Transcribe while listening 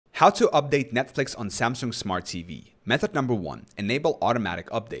How to update Netflix on Samsung Smart TV. Method number 1. Enable automatic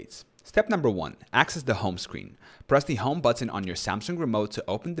updates. Step number 1. Access the home screen. Press the home button on your Samsung remote to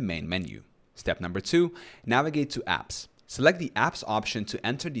open the main menu. Step number 2. Navigate to apps. Select the apps option to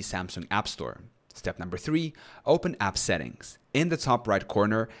enter the Samsung App Store. Step number 3. Open app settings. In the top right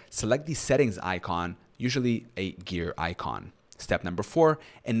corner, select the settings icon, usually a gear icon. Step number 4.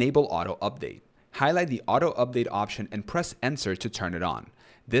 Enable auto update. Highlight the auto update option and press enter to turn it on.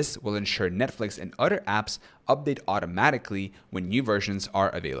 This will ensure Netflix and other apps update automatically when new versions are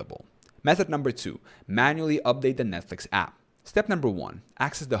available. Method number 2. Manually update the Netflix app. Step number 1.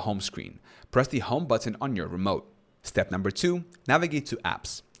 Access the home screen. Press the home button on your remote. Step number 2. Navigate to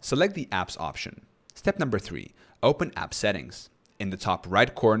apps. Select the apps option. Step number 3. Open app settings. In the top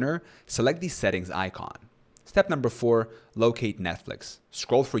right corner, select the settings icon. Step number 4. Locate Netflix.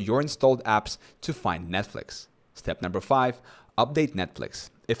 Scroll for your installed apps to find Netflix. Step number 5. Update Netflix.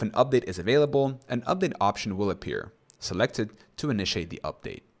 If an update is available, an update option will appear. Select it to initiate the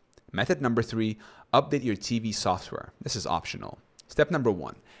update. Method number 3. Update your TV software. This is optional. Step number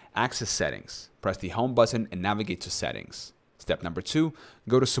 1. Access settings. Press the home button and navigate to settings. Step number 2.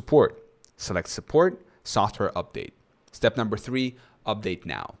 Go to support. Select support, software update. Step number 3. Update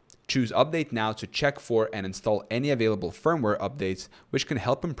now. Choose update now to check for and install any available firmware updates which can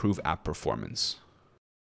help improve app performance.